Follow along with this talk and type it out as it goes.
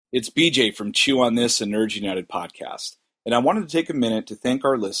It's BJ from Chew on This and Nerds United podcast, and I wanted to take a minute to thank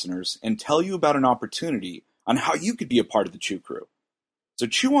our listeners and tell you about an opportunity on how you could be a part of the Chew crew. So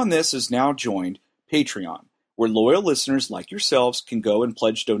Chew on This has now joined Patreon, where loyal listeners like yourselves can go and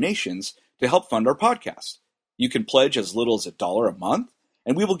pledge donations to help fund our podcast. You can pledge as little as $1 a month,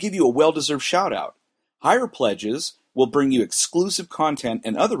 and we will give you a well-deserved shout-out. Higher pledges will bring you exclusive content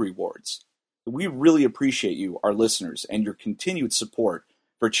and other rewards. We really appreciate you, our listeners, and your continued support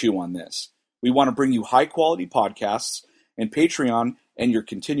for Chew on This. We want to bring you high-quality podcasts, and Patreon and your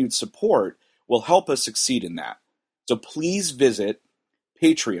continued support will help us succeed in that. So please visit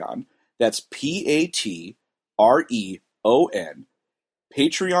Patreon, that's Patreon,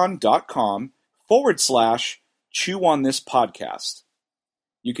 patreon.com/Chew on This podcast.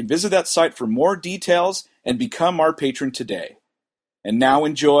 You can visit that site for more details and become our patron today. And now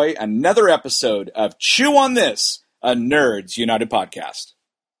enjoy another episode of Chew on This, a Nerds United podcast.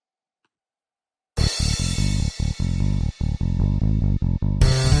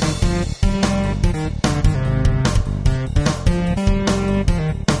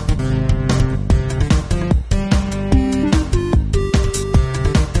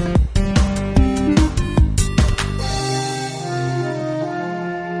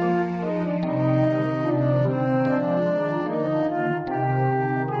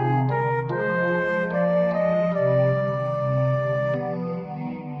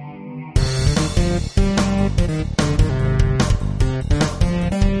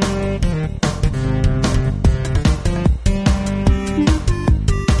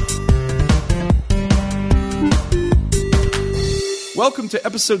 Welcome to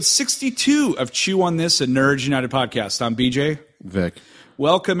episode 62 of Chew on This, a Nerds United podcast. I'm BJ. Vic.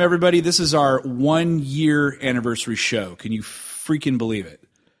 Welcome, everybody. This is our 1-year anniversary show. Can you freaking believe it?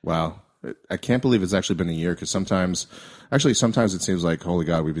 Wow. I can't believe it's actually been a year, because sometimes it seems like, holy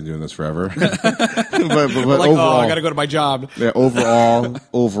God, we've been doing this forever. but like, overall, I got to go to my job. Yeah, overall,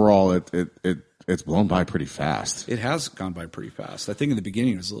 it's blown by pretty fast. It has gone by pretty fast. I think in the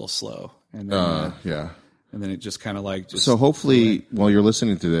beginning it was a little slow. And then, yeah. And then it just kind of like... So hopefully, while you're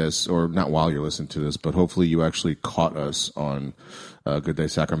listening to this, or not while you're listening to this, but hopefully you actually caught us on Good Day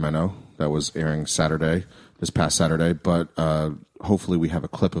Sacramento. That was airing this past Saturday. But hopefully we have a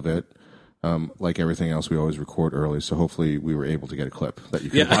clip of it. Like everything else, we always record early. So hopefully we were able to get a clip that you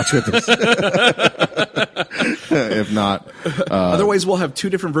can watch with us. If not... Otherwise, we'll have two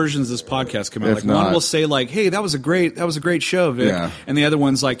different versions of this podcast come out. Like, one will say like, hey, that was a great show, Vic. Yeah. And the other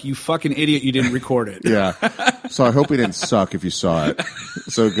one's like, you fucking idiot, you didn't record it. Yeah. So I hope we didn't suck if you saw it.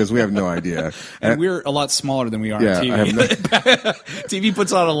 So, because we have no idea. And we're a lot smaller than we are on TV. TV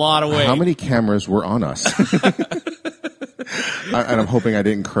puts on a lot of weight. How many cameras were on us? And I'm hoping I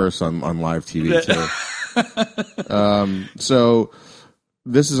didn't curse on live TV too. So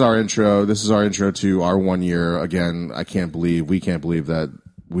this is our intro. This is our intro to our 1 year. Again, we can't believe that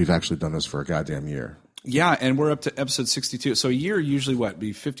we've actually done this for a goddamn year. Yeah, and we're up to episode 62. So a year usually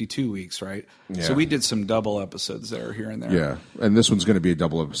be 52 weeks, right? Yeah. So we did some double episodes there, here and there. Yeah, and this one's going to be a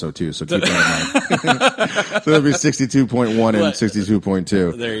double episode too, so keep that in mind. So it'll be 62.1 and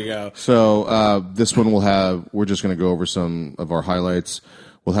 62.2. There you go. So this one we're just going to go over some of our highlights.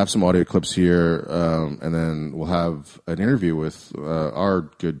 We'll have some audio clips here, and then we'll have an interview with our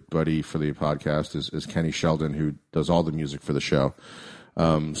good buddy for the podcast is Kenny Sheldon, who does all the music for the show.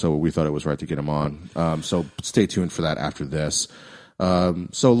 So we thought it was right to get him on. So stay tuned for that after this. When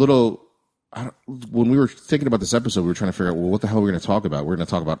we were thinking about this episode, we were trying to figure out, well, what the hell are we going to talk about? We're going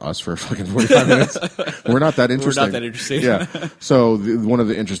to talk about us for fucking 45 minutes. We're not that interesting. Yeah. So one of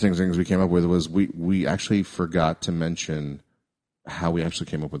the interesting things we came up with was we actually forgot to mention how we actually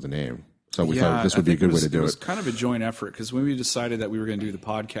came up with the name. So we thought this would be a good way to do it. It was kind of a joint effort, because when we decided that we were going to do the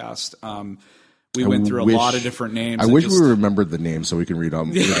podcast, we went through a lot of different names. I wish we remembered the names so we can read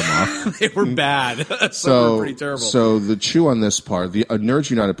them off. They were bad. Some were pretty terrible. So the Chew on This part, a Nerds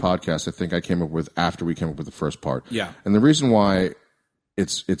United podcast, I think I came up with after we came up with the first part. Yeah. And the reason why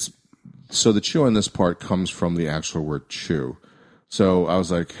so the Chew on This part comes from the actual word chew. So I was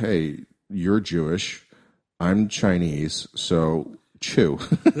like, hey, you're Jewish, I'm Chinese, so chew.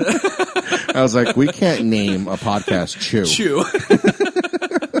 I was like, we can't name a podcast Chew. Chew.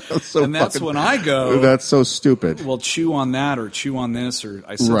 And that's when I go, that's so stupid. Well, chew on that or chew on this, or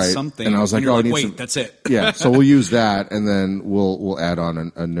I said something. And I was like, wait, that's it. Yeah, so we'll use that, and then we'll add on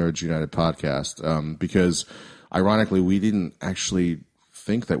a Nerds United podcast, because ironically, we didn't actually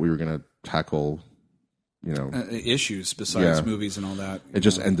think that we were going to tackle, issues besides movies and all that. It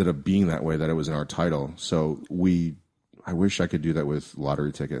just ended up being that way, that it was in our title. So we I wish I could do that with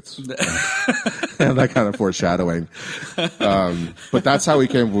lottery tickets. That kind of foreshadowing. But that's how we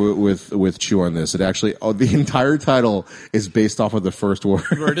came with Chew on This. It actually, the entire title is based off of the first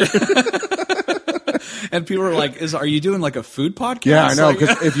word. And people are like, "Are you doing like a food podcast?" Yeah, I know.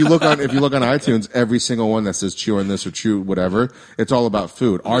 Because if you look on iTunes, every single one that says "Chew on This" or "Chew whatever," it's all about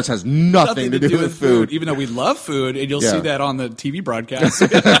food. Ours has nothing to do with food, even though we love food, and you'll see that on the TV broadcast.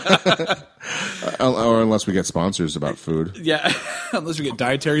 Or unless we get sponsors about food. Yeah, unless we get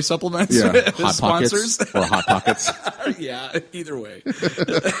dietary supplements. Yeah, Hot sponsors Pockets or Hot Pockets. Yeah, either way.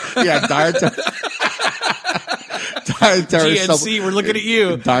 Yeah, dietary GNC, we're looking at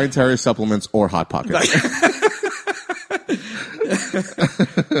you. Dietary supplements or Hot Pockets.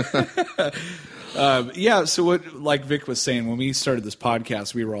 So what, like Vic was saying, when we started this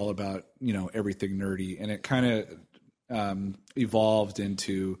podcast, we were all about, everything nerdy, and it kind of evolved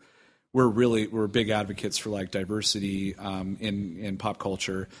into we're big advocates for like diversity in pop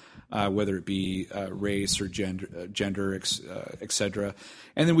culture, whether it be race or gender, et cetera.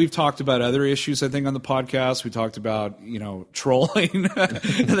 And then we've talked about other issues, I think, on the podcast. We talked about, trolling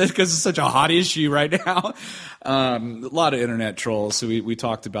because it's such a hot issue right now. A lot of internet trolls. So we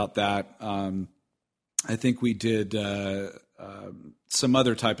talked about that. I think we did some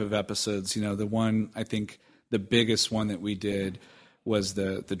other type of episodes. The one, I think the biggest one that we did was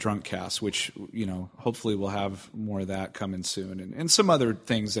the drunk cast, which, hopefully we'll have more of that coming soon, and some other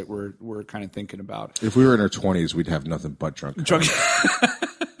things that we're kind of thinking about. If we were in our 20s, we'd have nothing but drunk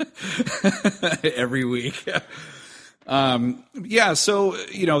every week. So,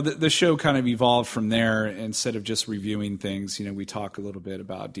 the show kind of evolved from there. Instead of just reviewing things, we talk a little bit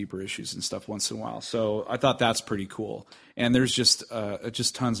about deeper issues and stuff once in a while. So I thought that's pretty cool. And there's just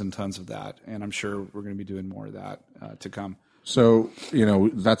tons and tons of that. And I'm sure we're going to be doing more of that to come. So,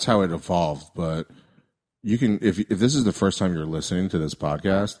 that's how it evolved. But you can, if this is the first time you're listening to this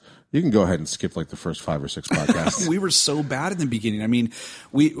podcast, you can go ahead and skip like the first 5 or 6 podcasts. We were so bad in the beginning. I mean,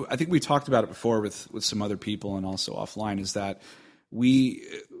 I think we talked about it before with some other people and also offline, is that we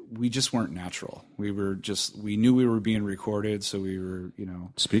just weren't natural. We knew we were being recorded. So we were,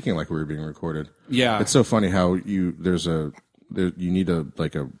 speaking like we were being recorded. Yeah. It's so funny how you need a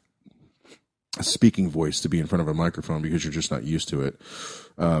speaking voice to be in front of a microphone because you're just not used to it.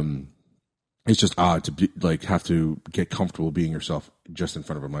 It's just odd to have to get comfortable being yourself just in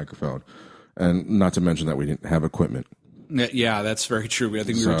front of a microphone, and not to mention that we didn't have equipment. Yeah, that's very true. I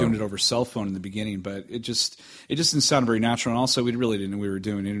think we were doing it over cell phone in the beginning, but it just didn't sound very natural. And also, we really didn't know what we were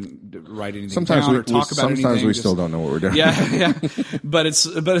doing. We didn't write anything down or talk about anything. Sometimes we still don't know what we're doing. Yeah. But it's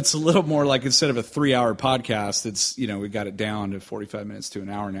a little more like, instead of a 3-hour podcast, it's we got it down to 45 minutes to an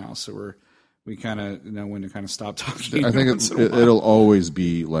hour now. So we kind of know when to kind of stop talking. I think it'll always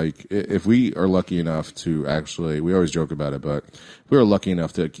be like, if we are lucky enough to actually, we always joke about it, but if we are lucky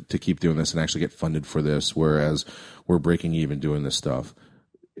enough to keep doing this and actually get funded for this, whereas we're breaking even doing this stuff,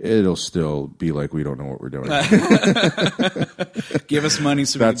 it'll still be like we don't know what we're doing. Give us money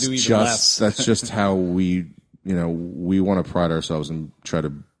so we can do even less. That's just how we want to pride ourselves and try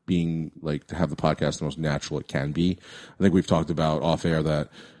to to have the podcast the most natural it can be. I think we've talked about off air that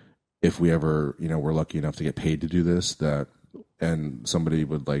if we ever, we're lucky enough to get paid to do this, and somebody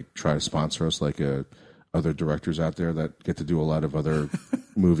would try to sponsor us, other directors out there that get to do a lot of other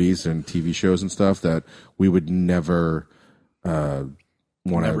movies and TV shows and stuff, that we would never want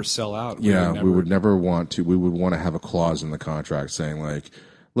to never sell out. We would never want to. We would want to have a clause in the contract saying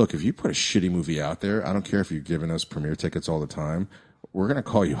look, if you put a shitty movie out there, I don't care if you're giving us premiere tickets all the time, we're going to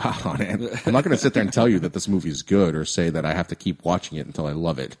call you out on it. I'm not going to sit there and tell you that this movie is good or say that I have to keep watching it until I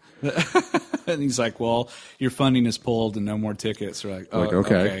love it. And he's like, well, your funding is pulled and no more tickets. We're like, oh,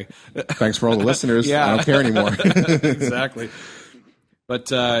 okay. Thanks for all the listeners. Yeah. I don't care anymore. Exactly. But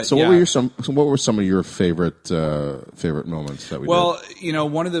so what were some of your favorite moments that we did? Well,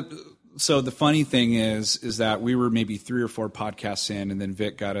 one of the funny thing is that we were maybe 3 or 4 podcasts in, and then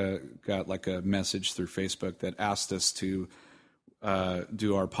Vic got a message through Facebook that asked us to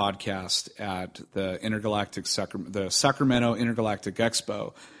do our podcast at the Sacramento Intergalactic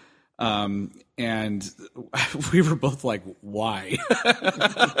Expo. And we were both like, why?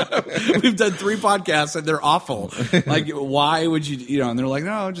 We've done 3 podcasts and they're awful. Why would you, and they're like,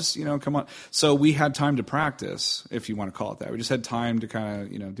 no, just, come on. So we had time to practice, if you want to call it that. We just had time to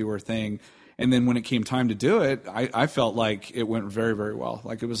kind of, do our thing. And then when it came time to do it, I felt like it went very, very well.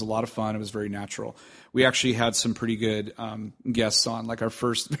 It was a lot of fun. It was very natural. We actually had some pretty good guests on. Our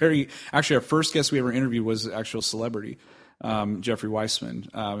first guest we ever interviewed was actual celebrity, Jeffrey Weissman,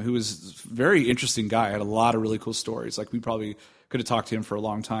 who was a very interesting guy. Had a lot of really cool stories. We probably could have talked to him for a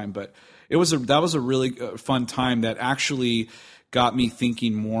long time. But that was a really fun time that actually got me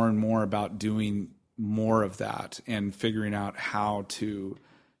thinking more and more about doing more of that and figuring out how to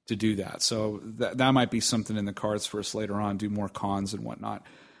do that. So that might be something in the cards for us later on, do more cons and whatnot.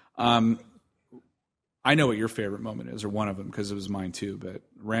 I know what your favorite moment is, or one of them, because it was mine too, but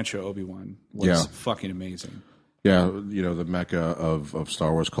Rancho Obi-Wan was fucking amazing. Yeah, the mecca of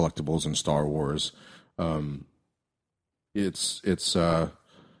Star Wars collectibles and Star Wars. It's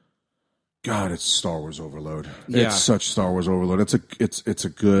God, it's Star Wars overload. Yeah. It's such Star Wars overload. It's a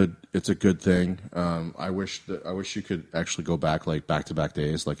good thing. I wish you could actually go back like back-to-back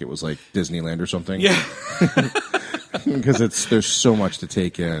days, like it was like Disneyland or something. Yeah. Because there's so much to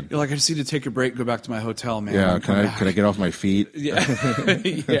take in. You're like, I just need to take a break, go back to my hotel, man. Yeah, can I get off my feet? Yeah,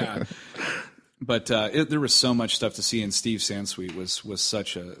 yeah. But there was so much stuff to see, and Steve Sansweet was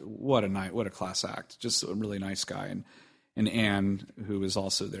such what a class act. Just a really nice guy, and Anne, who was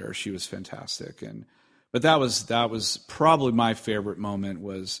also there, she was fantastic. But that was probably my favorite moment,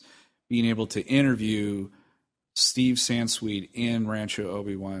 was being able to interview Steve Sansweet in Rancho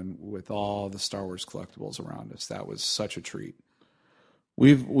Obi-Wan with all the Star Wars collectibles around us. That was such a treat.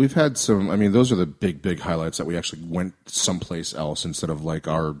 We've had some. I mean, those are the big highlights that we actually went someplace else instead of like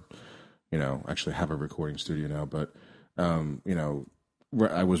our, actually have a recording studio now. But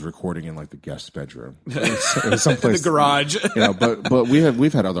I was recording in like the guest bedroom. It was someplace the garage. But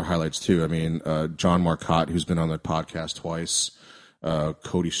we've had other highlights too. I mean, John Marcotte, who's been on the podcast twice.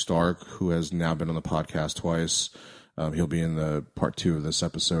 Cody Stark, who has now been on the podcast twice. He'll be in the part 2 of this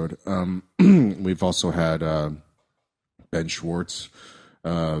episode. We've also had Ben Schwartz,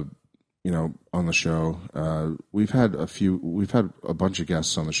 on the show. We've had a bunch of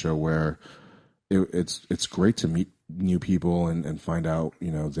guests on the show where it's great to meet new people and find out,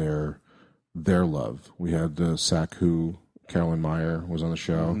 their love. We had the Sack Who, Carolyn Meyer was on the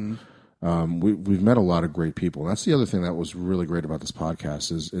show. Mm-hmm. We've met a lot of great people. And that's the other thing that was really great about this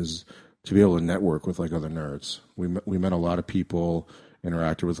podcast is to be able to network with like other nerds. We met a lot of people,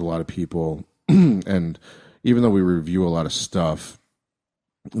 interacted with a lot of people, and even though we review a lot of stuff,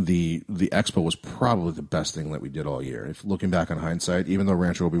 the expo was probably the best thing that we did all year. If looking back on hindsight, even though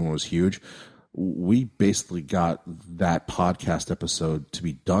Rancho Obi-Wan was huge, we basically got that podcast episode to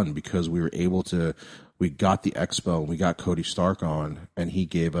be done because we got the expo and we got Cody Stark on, and he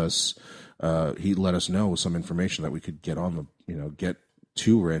gave us, he let us know some information that we could get on get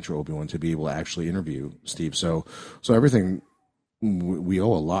to Rancho Obi-Wan to be able to actually interview Steve. So everything, we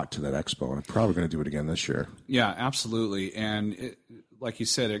owe a lot to that expo. I'm probably going to do it again this year. Yeah, absolutely. And like you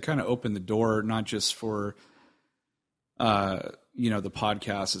said, it kind of opened the door, not just for, the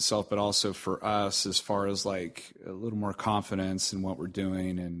podcast itself, but also for us as far as like a little more confidence in what we're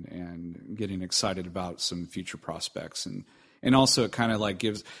doing and getting excited about some future prospects. And also it kind of like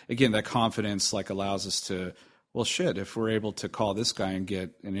gives, again, that confidence like allows us to, well, shit, if we're able to call this guy and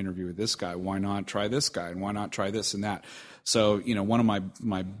get an interview with this guy, why not try this guy? And why not try this and that? So, one of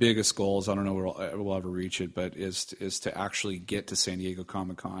my biggest goals, I don't know if we'll ever reach it, but is to actually get to San Diego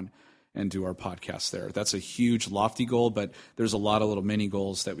Comic-Con and do our podcast there. That's a huge, lofty goal, but there's a lot of little mini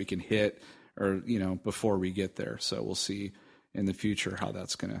goals that we can hit or, before we get there. So we'll see in the future how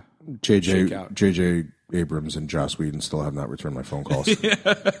that's going to shake out. J.J. Abrams and Joss Whedon still have not returned my phone calls.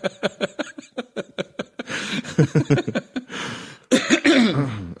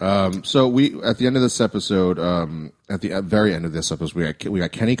 So we, at the end of this episode, at the very end of this episode, we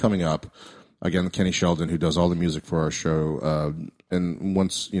got Kenny coming up. Again, Kenny Sheldon, who does all the music for our show. And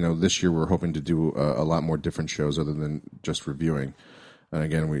once, this year we're hoping to do a lot more different shows other than just reviewing. And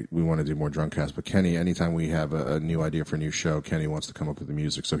again, we want to do more Drunkcast. But Kenny, anytime we have a new idea for a new show, Kenny wants to come up with the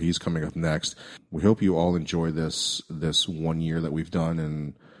music. So he's coming up next. We hope you all enjoy this 1 year that we've done,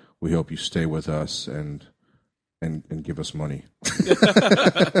 and we hope you stay with us and give us money.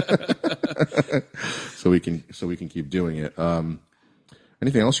 so we can keep doing it.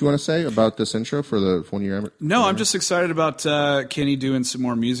 Anything else you want to say about this intro for the 1 year? No, I'm just excited about Kenny doing some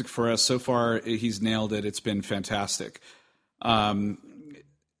more music for us. So far, he's nailed it. It's been fantastic. I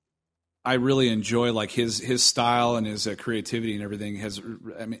really enjoy like his style and his creativity and everything.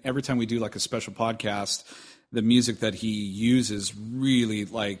 Every time we do like a special podcast, the music that he uses really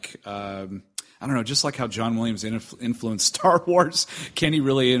like. I don't know, just like how John Williams influenced Star Wars, Kenny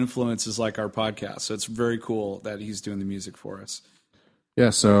really influences like our podcast. So it's very cool that he's doing the music for us. Yeah,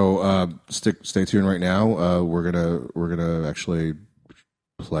 so stay tuned right now. We're gonna actually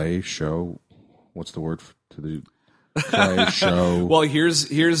play show. What's the word to the play show?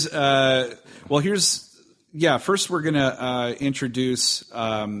 First we're gonna introduce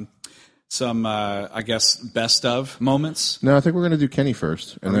some I guess best of moments. No, I think we're going to do Kenny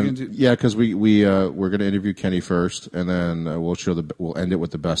first, and then because we're going to interview Kenny first, and then we'll end it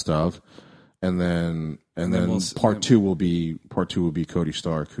with the best of, and then part two will be Cody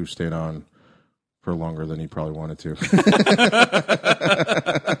Stark, who stayed on for longer than he probably wanted to.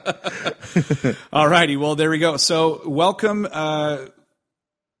 All righty, well there we go. So welcome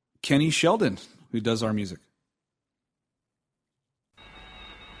Kenny Sheldon, who does our music.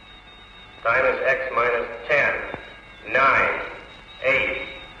 Time is X minus 10, 9, 8,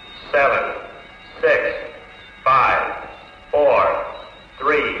 7, 6, 5, 4,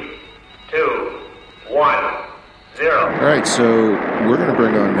 3, 2, 1, 0. All right, so we're going to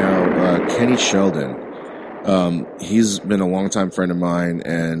bring on now Kenny Sheldon. He's been a longtime friend of mine,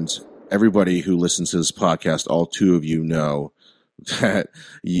 and everybody who listens to this podcast, all two of you know that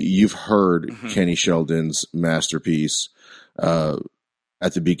you've heard Kenny Sheldon's masterpiece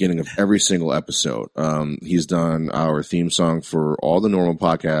at the beginning of every single episode. He's done our theme song for all the normal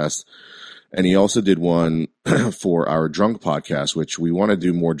podcasts, and he also did one for our drunk podcast, which we want to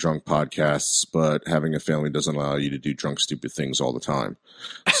do more drunk podcasts, but having a family doesn't allow you to do drunk, stupid things all the time.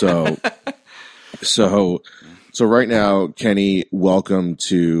 So, so right now, Kenny, welcome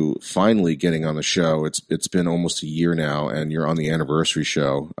to finally getting on the show. It's been almost a year now, and you're on the anniversary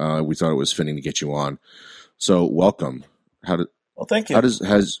show. We thought it was fitting to get you on. So welcome. Well, thank you.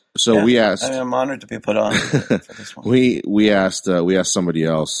 We asked. I'm honored to be put on for this one. we asked somebody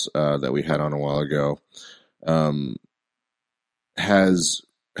else that we had on a while ago. Has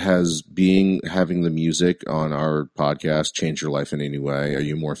having the music on our podcast changed your life in any way? Are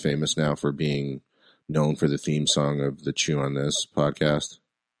you more famous now for being known for the theme song of the Chew on This podcast?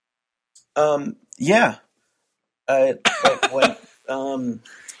 Yeah. I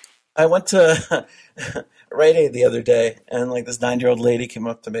went to Rite Aid the other day, and like this 9-year-old lady came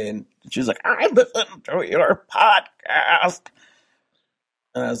up to me, and she was like, "I listen to your podcast,"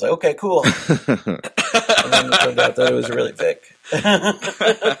 and I was like, "Okay, cool." And then it turned out that it was really Vic.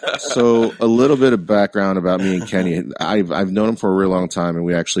 So a little bit of background about me and Kenny. I've known him for a real long time, and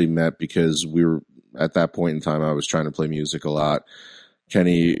we actually met because we were at that point in time. I was trying to play music a lot.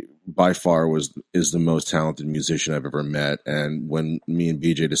 Kenny, by far, is the most talented musician I've ever met. And when me and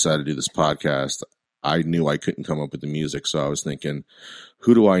BJ decided to do this podcast, I knew I couldn't come up with the music. So I was thinking,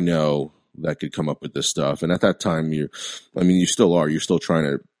 who do I know that could come up with this stuff? And at that time, you still are. You're still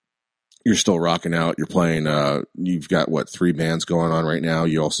rocking out. You're playing, you've got 3 bands going on right now.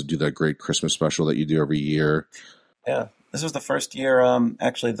 You also do that great Christmas special that you do every year. Yeah. This was the first year,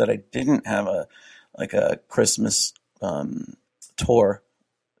 actually, that I didn't have a Christmas, tour.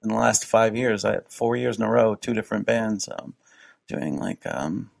 In the last 5 years, I had 4 years in a row, 2 different bands, doing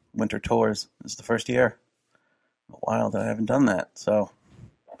winter tours. This is the first year in a while that I haven't done that. So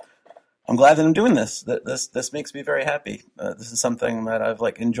I'm glad that I'm doing this. This makes me very happy. This is something that I've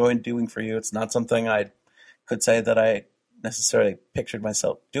enjoyed doing for you. It's not something I could say that I necessarily pictured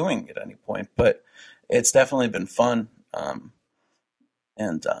myself doing at any point, but it's definitely been fun.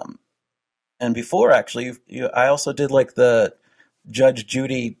 And before, actually, I also did the Judge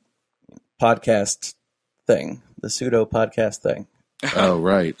Judy podcast thing, the pseudo podcast thing. Oh,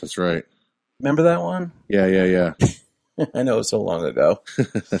 right. That's right. Remember that one? Yeah. I know it was so long ago.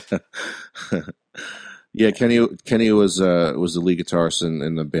 Yeah, Kenny was the lead guitarist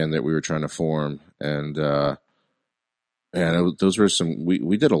in the band that we were trying to form, and those were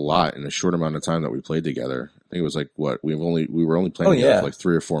we did a lot in a short amount of time that we played together. I think it was we were only playing together for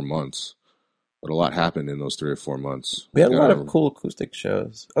 3 or 4 months. But a lot happened in those 3 or 4 months. We had a lot of cool acoustic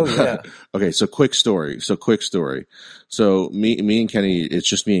shows. Oh, yeah. Okay, so quick story. So me and Kenny, it's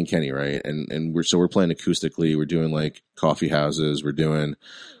just me and Kenny, right? And we're playing acoustically. We're doing coffee houses. We're doing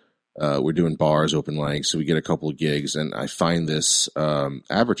bars, open mics. So we get a couple of gigs, and I find this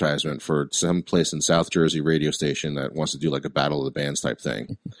advertisement for some place in South Jersey radio station that wants to do a battle of the bands type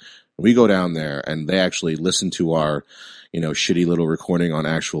thing. We go down there, and they actually listen to our shitty little recording on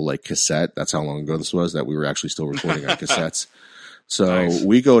actual cassette. That's how long ago this was, that we were actually still recording on cassettes. So nice.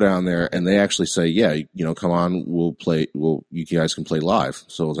 We go down there and they actually say, yeah, come on, you guys can play live.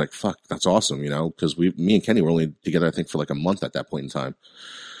 So I was like, fuck, that's awesome. Cause me and Kenny were only together, I think for a month at that point in time.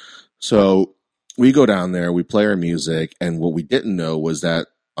 So we go down there, we play our music. And what we didn't know was that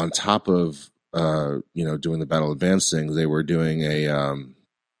on top of, doing the Battle of the Bands thing, they were doing a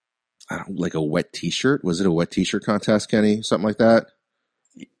wet t-shirt. Was it a wet t-shirt contest, Kenny? Something like that?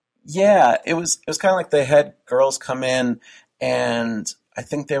 Yeah, it was kind of they had girls come in, and I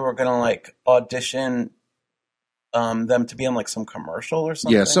think they were going to audition them to be on some commercial or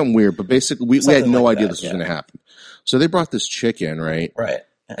something. Yeah, something weird, but basically we had no idea this was going to happen. So they brought this chick in, right? Right.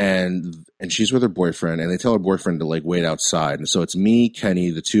 and she's with her boyfriend, and they tell her boyfriend to like wait outside. And so it's me, Kenny,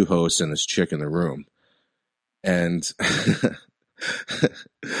 the two hosts, and this chick in the room. And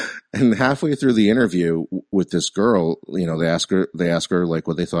and halfway through the interview with this girl, you know, they ask her like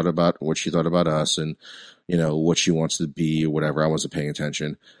what she thought about us, and you know what she wants to be or whatever. I wasn't paying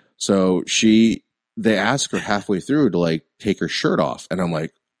attention. So they ask her halfway through to like take her shirt off, and I'm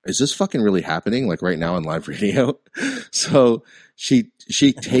like, is this fucking really happening? Like right now on live radio? So she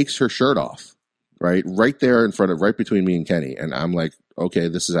takes her shirt off, right there in front of, right between me and Kenny, and I'm like, okay,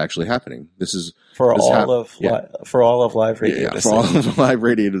 this is actually happening. This is for all of live radio. Yeah, for all of live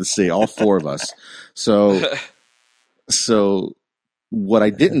radio to see, all four of us. So what I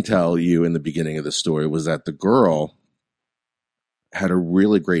didn't tell you in the beginning of the story was that the girl had a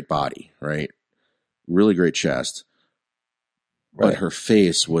really great body, right? Really great chest. But her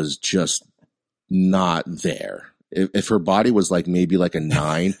face was just not there. If her body was like maybe like a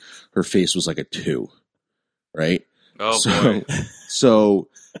 9, her face was like a 2, right? Oh boy! So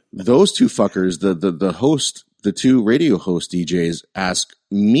those two fuckers, the two radio host DJs, ask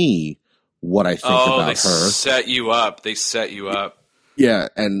me what I think about her. Set you up. They set you up. Yeah,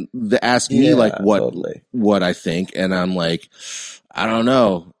 and they ask me like what I think, and I'm like, I don't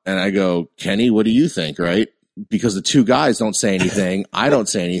know. And I go, Kenny, what do you think? Right? Because the two guys don't say anything, I don't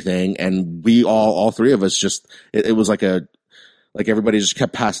say anything, and we all three of us just, it was like everybody just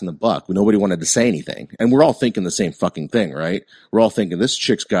kept passing the buck. Nobody wanted to say anything. And we're all thinking the same fucking thing, right? We're all thinking this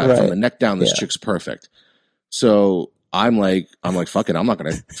chick's got from the neck down, this chick's perfect. So I'm like, fuck it. I'm not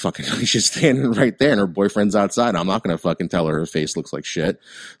going to fucking, she's standing right there and her boyfriend's outside. I'm not going to fucking tell her face looks like shit.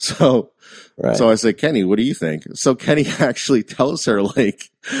 So I said, Kenny, what do you think? So Kenny actually tells her like,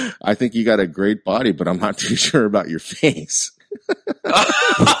 I think you got a great body, but I'm not too sure about your face.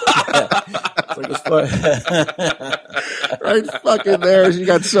 Right fucking there. She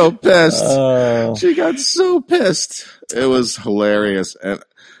got so pissed. She got so pissed. It was hilarious. And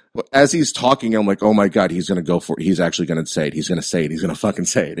as he's talking, I'm like, oh my God, he's going to go for it. He's actually going to say it. He's going to say it. He's going to fucking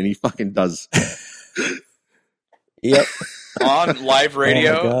say it. And he fucking does. Yep. On live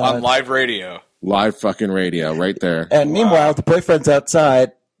radio. On live radio. Live fucking radio right there. And meanwhile, the boyfriend's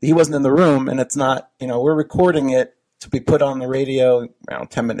outside. He wasn't in the room, and it's not, we're recording it to be put on the radio around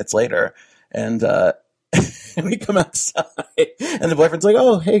 10 minutes later. And we come outside, and the boyfriend's like,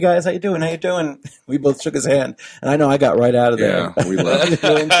 oh, hey guys, how you doing? We both shook his hand, and I know I got right out of there. Yeah, we love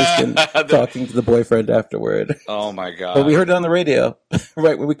no interest in talking to the boyfriend afterward. Oh my God. But we heard it on the radio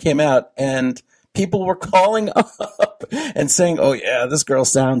right when we came out, and people were calling up and saying, oh yeah, this girl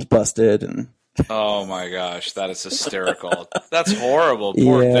sounds busted. And oh my gosh, that is hysterical. That's horrible.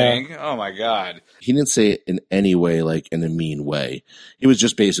 Poor thing. Oh my God. He didn't say it in any way, like in a mean way. He was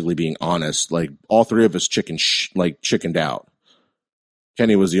just basically being honest. Like all three of us chickened out.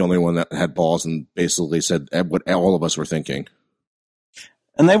 Kenny was the only one that had balls and basically said what all of us were thinking.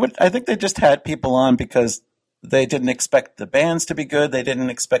 And I think they just had people on because they didn't expect the bands to be good. They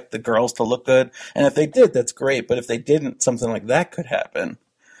didn't expect the girls to look good. And if they did, that's great. But if they didn't, something like that could happen.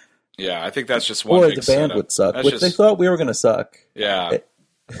 Yeah, I think that's just one big setup. Or the band would suck, which they thought we were going to suck. Yeah.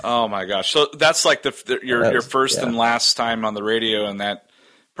 Oh my gosh! So that's like your first and last time on the radio, and that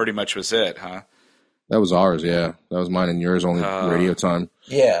pretty much was it, huh? That was ours, yeah. That was mine and yours only radio time.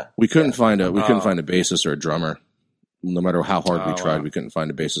 Yeah, we couldn't find a bassist or a drummer. No matter how hard we tried, we couldn't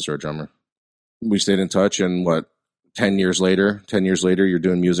find a bassist or a drummer. We stayed in touch, and 10 years later, you're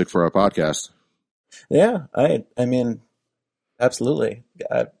doing music for our podcast. Yeah, I mean, absolutely.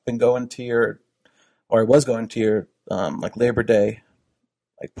 I've been going to I was going to your like Labor Day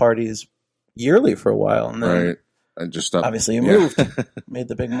parties yearly for a while, and then right. I just stopped. Obviously, you moved, made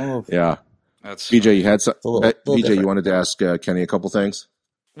the big move. Yeah, that's BJ. You had some. BJ, you wanted to ask Kenny a couple things.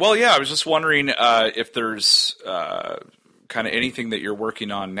 Well, yeah, I was just wondering if there's kind of anything that you're working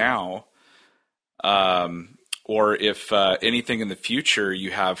on now, or if anything in the future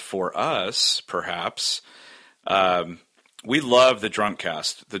you have for us, perhaps. We love the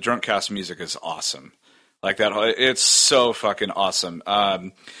Drunkcast. The Drunkcast music is awesome. Like that, it's so fucking awesome.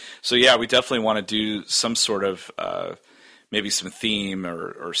 So yeah, we definitely want to do some sort of maybe some theme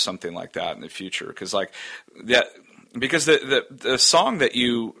or something like that in the future. Because the song that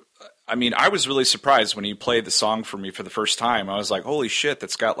I was really surprised when you played the song for me for the first time. I was like, holy shit,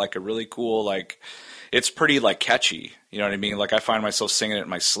 that's got like a really cool it's pretty catchy. You know what I mean? Like I find myself singing it in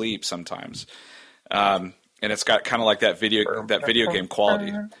my sleep sometimes. And it's got kind of like that video game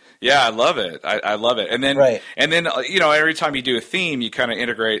quality. Yeah, I love it. I love it. And then, every time you do a theme, you kind of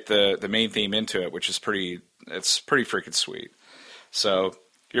integrate the main theme into it, which is pretty freaking sweet. So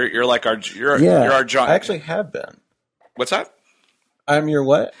you're like our John. I actually have been. What's that? I'm your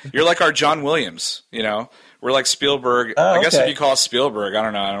what? You're like our John Williams, you know? We're like Spielberg. Oh, I guess if okay. you call us Spielberg, I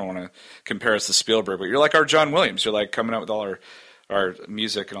don't know. I don't want to compare us to Spielberg, but you're like our John Williams. You're like coming out with all our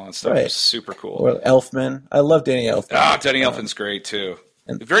music and all that stuff. Right. It's super cool. Or Elfman. I love Danny Elfman. Ah, Danny Elfman's great too.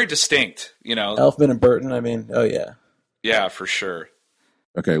 and- Very distinct, you know? Elfman and Burton. I mean, oh yeah. Yeah, for sure.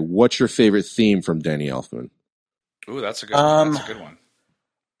 Okay, what's your favorite theme from Danny Elfman? Ooh, that's a good one. That's a good one.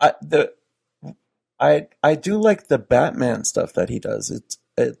 I do like the Batman stuff that he does.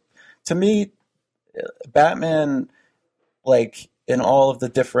 To me, Batman, like in all of the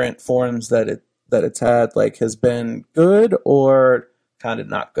different forms that it's had, like has been good or kind of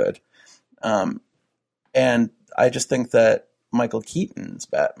not good. And I just think that Michael Keaton's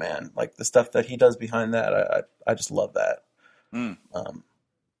Batman, like the stuff that he does behind that, I just love that. Mm.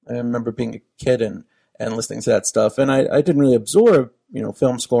 I remember being a kid and listening to that stuff, and I didn't really absorb,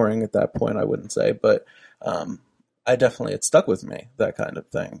 film scoring at that point, I wouldn't say, but I definitely, it stuck with me, that kind of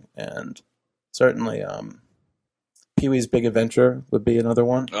thing. And certainly Pee-wee's Big Adventure would be another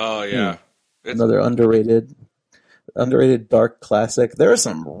one. Oh, yeah. Another underrated dark classic. There is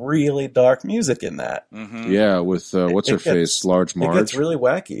some really dark music in that. Mm-hmm. Yeah, with what's her face, Large Marge. It gets really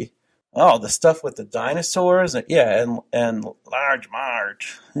wacky. Oh, the stuff with the dinosaurs, and Large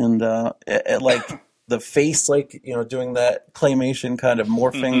Marge, and it like the face, like doing that claymation kind of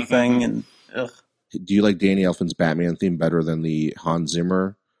morphing thing, and ugh. Do you like Danny Elfman's Batman theme better than the Hans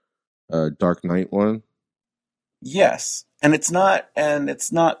Zimmer Dark Knight one? Yes, and it's not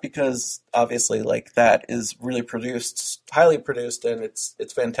because obviously like that is really produced, highly produced, and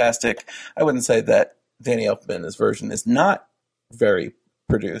it's fantastic. I wouldn't say that Danny Elfman's version is not very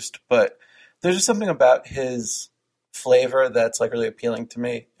produced, but there's just something about his flavor that's like really appealing to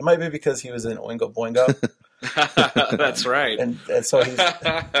me. It might be because he was in Oingo Boingo. That's right. and so he's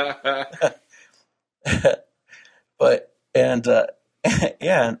but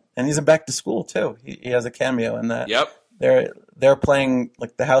yeah, and he's in Back to School too. He has a cameo in that. Yep. They're playing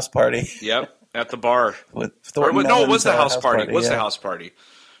like the house party. Yep. At the bar. With It Thornton was Evans' the house party. It was yeah. the house party.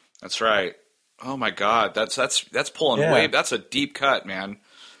 That's right. Oh my God, that's pulling Yeah. way. That's a deep cut, man.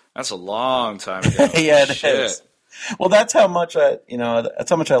 That's a long time ago. Yeah, it Shit. is. Well, that's how much I like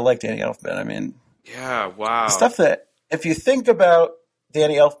Danny Elfman. I mean, Yeah. Wow. stuff that if you think about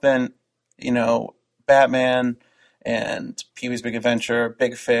Danny Elfman, Batman and Pee-wee's Big Adventure,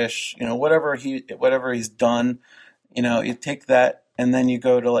 Big Fish, whatever he's done, you take that and then you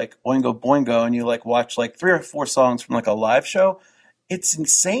go to like Oingo Boingo and you like watch like 3 or 4 songs from like a live show. It's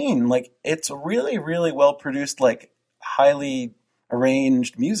insane. Like it's really, really well produced, like highly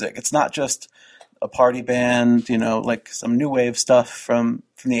arranged music. It's not just a party band, like some new wave stuff from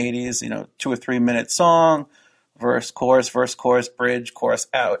the 80s, 2 or 3 minute song, verse, chorus, bridge, chorus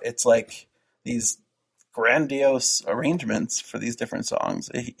out. It's like these grandiose arrangements for these different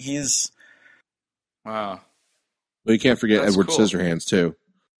songs. He's Wow. Well, you can't forget That's Edward cool. Scissorhands too.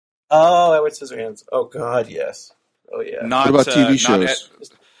 Edward Scissorhands. Oh God, yes. Oh yeah. Not, What about TV shows?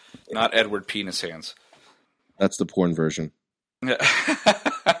 Not Edward Penis Hands. That's the porn version.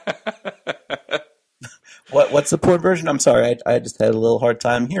 What's the porn version? I'm sorry, I just had a little hard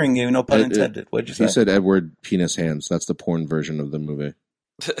time hearing you. No pun intended. What'd you say? He said Edward Penis Hands. That's the porn version of the movie.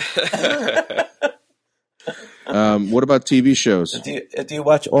 What about TV shows? Do you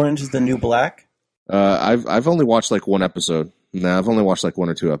watch Orange Is the New Black? I've only watched like one episode. No, I've only watched like 1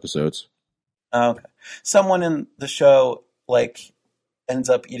 or 2 episodes. Okay. Someone in the show like ends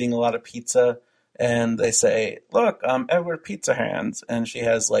up eating a lot of pizza, and they say, "Look, I'm Edward Pizza Hands," and she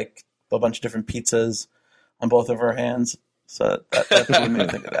has like a bunch of different pizzas on both of her hands. So that's what made me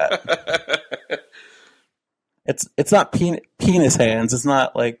think of that. It's not penis hands. It's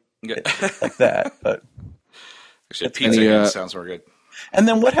not like that, but. Actually, It's pizza any, hands sounds more good. And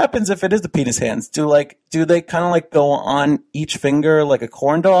then what happens if it is the penis hands? Do they kind of like go on each finger like a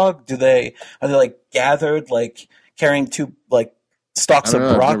corn dog? Are they like gathered, like carrying 2 like stalks I of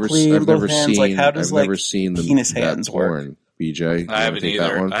don't know. broccoli in both hands? Like how does I've like never seen penis that hands work? porn, BJ. I haven't Take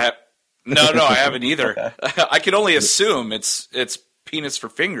that either. one? No, I haven't either. Okay. I could only assume it's penis for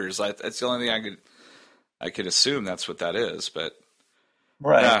fingers. That's the only thing I could assume that's what that is. But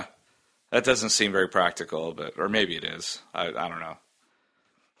Right. yeah, that doesn't seem very practical. Or maybe it is. I don't know.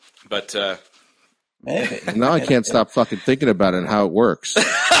 But Maybe. Now I can't stop fucking thinking about it and how it works.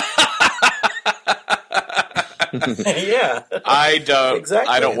 Yeah. I don't.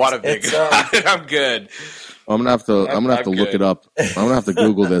 Exactly. I don't want to think It's, about it. I'm good. I'm gonna have to. I'm gonna have to I'm look good. it up. I'm gonna have to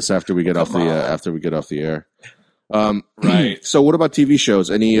Google this after we get off the air. Right. So, what about TV shows?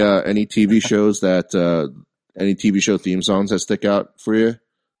 Any TV shows that any TV show theme songs that stick out for you?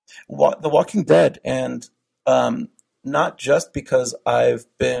 The Walking Dead and not just because I've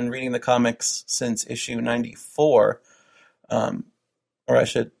been reading the comics since issue 94, or I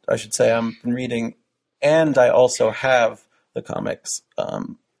should say I'm reading, and I also have the comics,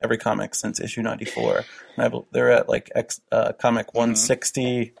 every comic since issue 94. And they're at like comic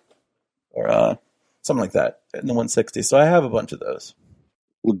 160 or something like that in the 160. So I have a bunch of those.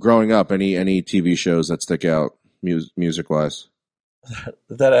 Well, growing up, any TV shows that stick out music wise?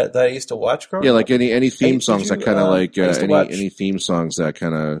 That I used to watch growing up? Yeah, like any theme songs that kind of like any theme songs that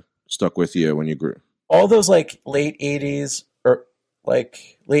kind of stuck with you when you grew. All those like late 80s, early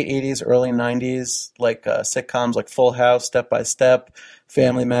 90s, like sitcoms like Full House, Step by Step,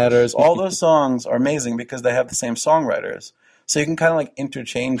 Family Matters. All those songs are amazing because they have the same songwriters, so you can kind of like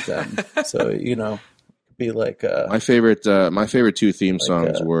interchange them. So be like my favorite two theme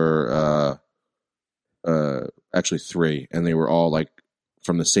songs were actually three, and they were all like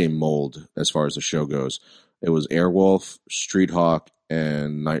from the same mold as far as the show goes. It was Airwolf, Street Hawk,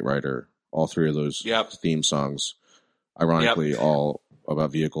 and Knight Rider. All three of those theme songs, ironically, all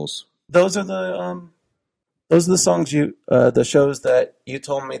about vehicles. Those are the songs the shows that you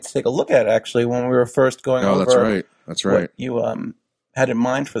told me to take a look at actually when we were first going over. That's right. What you had in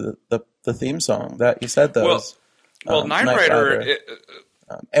mind for the theme song that you said those. Well, Knight Rider.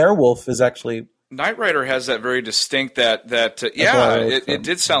 Airwolf is actually. Knight Rider has that very distinct it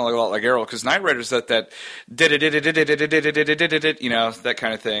did sound like a lot like Airwolf because Knight Rider's that that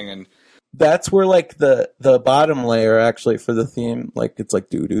kind of thing, and that's where like the bottom layer actually for the theme, like it's like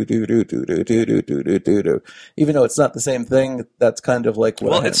do do do do do do do do do do do. Even though it's not the same thing, that's kind of like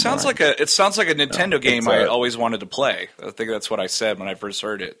what. Well, it sounds like a Nintendo game I always wanted to play. I think that's what I said when I first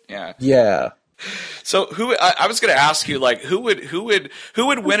heard it. Yeah. Yeah. So I was going to ask you, like, who would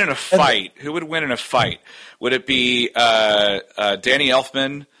win in a fight? Who would win in a fight? Would it be Danny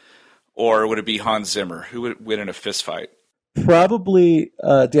Elfman, or would it be Hans Zimmer? Who would win in a fist fight? Probably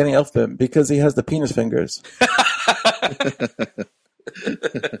Danny Elfman because he has the penis fingers.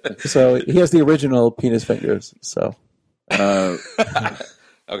 So he has the original penis fingers. So.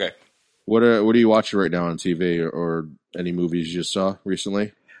 Okay. What are you watching right now on TV or any movies you just saw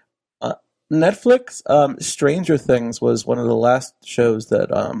recently? Netflix, Stranger Things was one of the last shows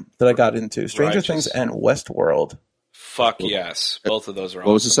that I got into. Stranger Things and Westworld. Fuck yes, both of those are.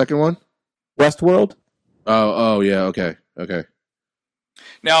 What was the second one? Westworld. Oh yeah, okay.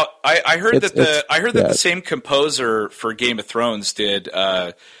 Now I heard that the same composer for Game of Thrones did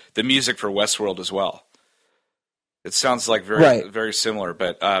the music for Westworld as well. It sounds like very similar,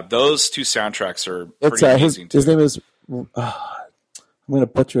 but those two soundtracks are pretty amazing too. His name is. I'm going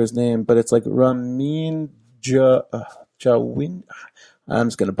to butcher his name, but it's like Ramin Djawin. I'm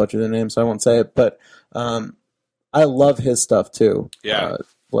just going to butcher the name, so I won't say it. But I love his stuff too. Yeah,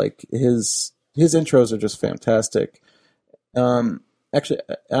 like his intros are just fantastic. Actually,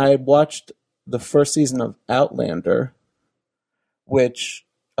 I watched the first season of Outlander, which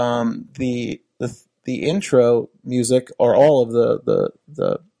the intro music or all of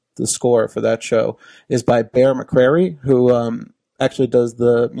the score for that show is by Bear McCreary, who actually does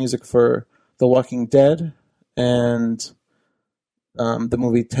the music for The Walking Dead and the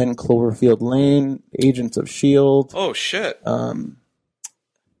movie 10 Cloverfield Lane, Agents of S.H.I.E.L.D. Oh, shit.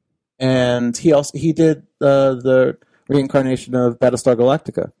 And he did the reincarnation of Battlestar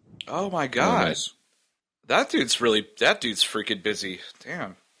Galactica. Oh, my God. Oh, nice. That dude's freaking busy.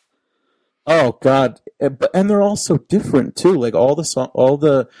 Damn. Oh, God. And they're all so different, too. Like, all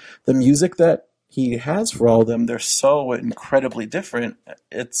the music that he has for all of them, they're so incredibly different.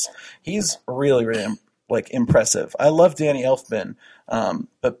 He's really, really like impressive. I love Danny Elfman,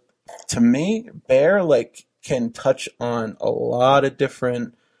 but to me, Bear like can touch on a lot of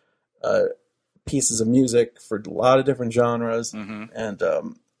different pieces of music for a lot of different genres, and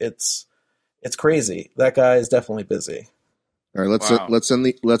it's crazy. That guy is definitely busy. All right, let's end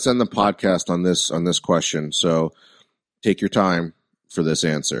the podcast on this question. So, take your time for this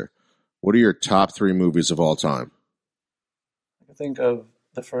answer. What are your top 3 movies of all time? I can think of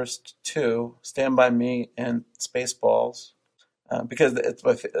the first 2, Stand By Me and Spaceballs, because it's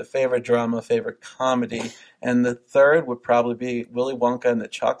my favorite drama, favorite comedy. And the third would probably be Willy Wonka and the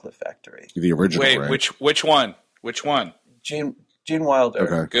Chocolate Factory. The original, Wait, right? Which one? Which one? Gene Wilder.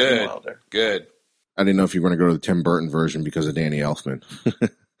 Okay. Good. Gene Wilder. Good. I didn't know if you were going to go to the Tim Burton version because of Danny Elfman.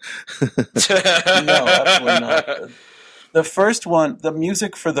 No, absolutely not. The first one, the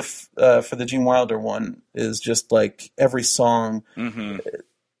music for the Gene Wilder one is just like every song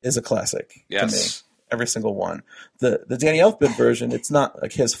is a classic to me. Every single one. The Danny Elfman version, it's not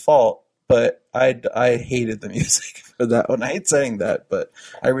like his fault, but I hated the music for that one. I hate saying that, but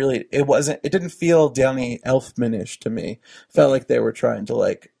it didn't feel Danny Elfman-ish to me. It felt like they were trying to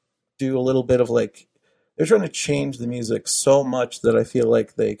like do a little bit of like, they're trying to change the music so much that I feel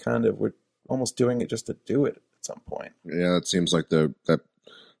like they kind of were almost doing it just to do it at some point. Yeah, it seems like that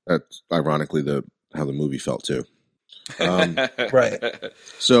ironically how the movie felt too. Right.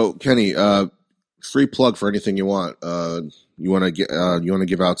 So Kenny, free plug for anything you want. You want to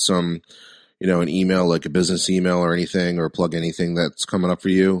give out some, an email, like a business email or anything, or plug anything that's coming up for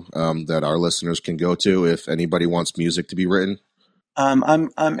you that our listeners can go to if anybody wants music to be written.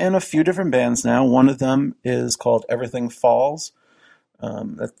 I'm in a few different bands now. One of them is called Everything Falls.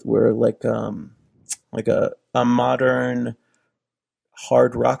 We're like a modern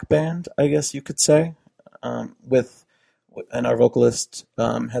hard rock band, I guess you could say. And our vocalist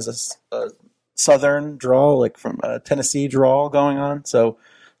has a southern drawl, like from a Tennessee drawl going on. So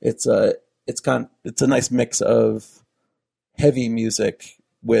it's a nice mix of heavy music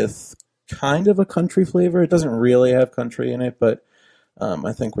with kind of a country flavor. It doesn't really have country in it, but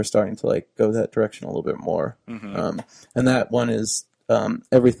I think we're starting to like go that direction a little bit more. Mm-hmm. And that one is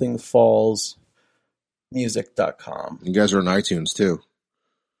everythingfallsmusic.com. You guys are on iTunes too.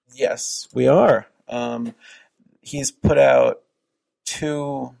 Yes, we are. He's put out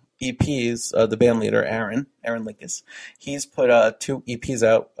 2 EPs, the band leader, Aaron Linkus. He's put 2 EPs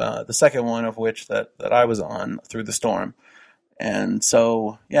out, the second one of which that I was on, Through the Storm. And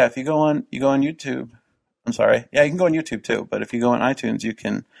so, yeah, if you go on YouTube, I'm sorry. Yeah, you can go on YouTube too, but if you go on iTunes, you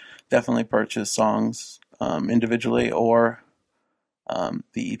can definitely purchase songs individually or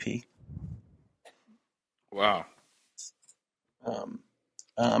the EP. Wow.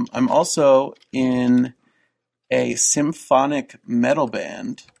 I'm also in a symphonic metal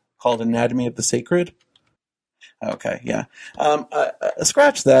band called Anatomy of the Sacred. Okay, yeah.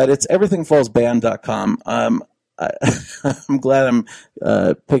 Scratch that. It's everythingfallsband.com. I'm glad I'm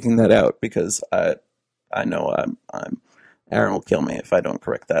picking that out because I know Aaron will kill me if I don't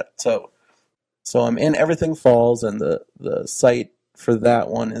correct that. So I'm in Everything Falls, and the site for that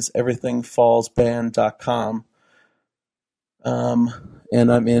one is everythingfallsband.com. And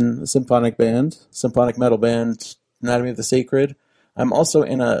I'm in a symphonic metal band, Anatomy of the Sacred. I'm also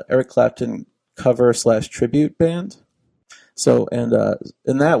in a Eric Clapton cover/tribute band. So, and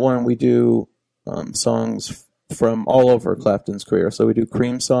in that one we do songs from all over Clapton's career. So we do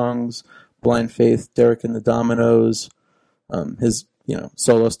Cream songs, Blind Faith, Derek and the Dominoes, his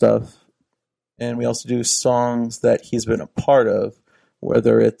solo stuff, and we also do songs that he's been a part of,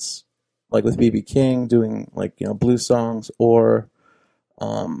 whether it's like with B.B. King doing like blues songs, or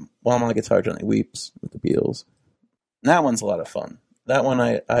While My Guitar Gently Weeps with the Beatles. And that one's a lot of fun. That one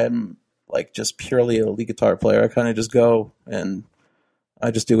I'm like just purely a lead guitar player. I kind of just go and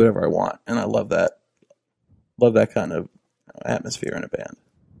I just do whatever I want, and I love that. Love that kind of atmosphere in a band.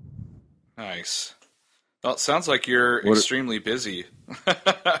 Nice. Well, it sounds like you're extremely busy.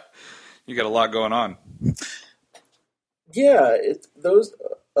 You got a lot going on. Yeah,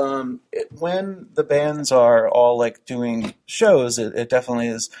 when the bands are all like doing shows, it definitely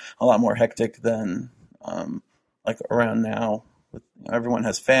is a lot more hectic than like around now. Everyone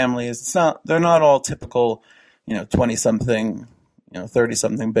has families. They're not all typical, 20-something,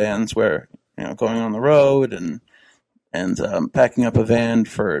 30-something bands where going on the road and packing up a van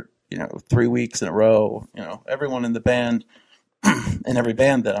for 3 weeks in a row. Everyone in the band in every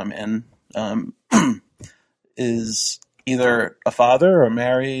band that I'm in is either a father or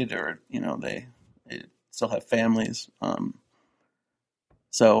married, or they still have families.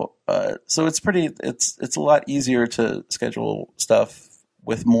 So it's a lot easier to schedule stuff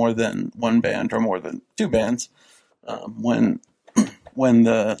with more than one band or more than 2 bands when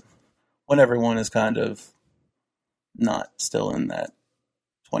everyone is kind of not still in that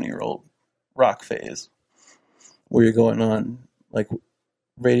 20-year-old rock phase where you're going on like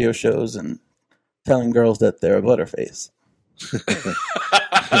radio shows and telling girls that they're a butterface.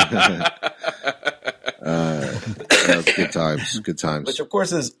 Good times. Which of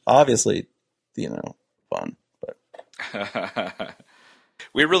course is obviously, fun. But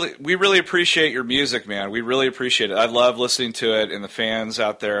we really appreciate your music, man. We really appreciate it. I love listening to it, and the fans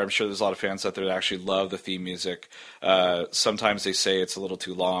out there, I'm sure there's a lot of fans out there that actually love the theme music. Sometimes they say it's a little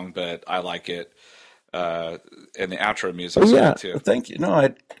too long, but I like it. And the outro music too. Thank you. No,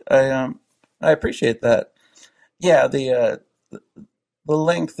 I appreciate that. Yeah, the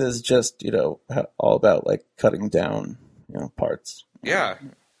length is just all about like cutting down parts. Yeah.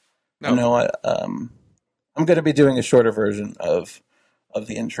 No. I'm going to be doing a shorter version of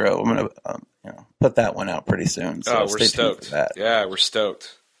the intro. I'm going to put that one out pretty soon. So we're stoked. For that. Yeah, we're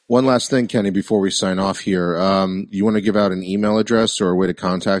stoked. One last thing, Kenny, before we sign off here. You want to give out an email address or a way to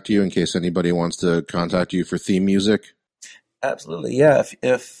contact you in case anybody wants to contact you for theme music? Absolutely, yeah. If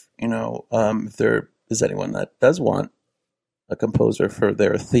if there is anyone that does want a composer for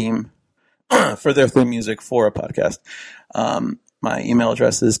their theme music for a podcast, my email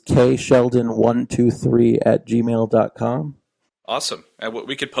address is ksheldon123@gmail.com. Awesome. And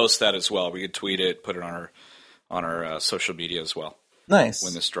we could post that as well. We could tweet it, put it on our social media as well. Nice.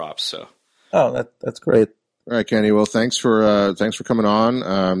 When this drops. So. Oh, that's great. All right, Kenny. Well, thanks for coming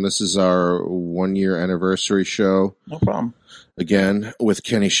on. This is our 1-year anniversary show. No problem. Again, with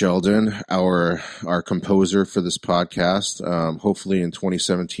Kenny Sheldon, our composer for this podcast. Hopefully in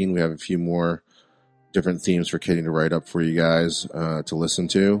 2017 we have a few more different themes for Kenny to write up for you guys to listen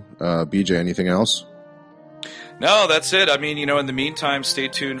to. BJ, anything else? No, that's it. I mean, in the meantime, stay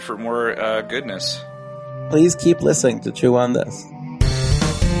tuned for more goodness. Please keep listening to Chew on This.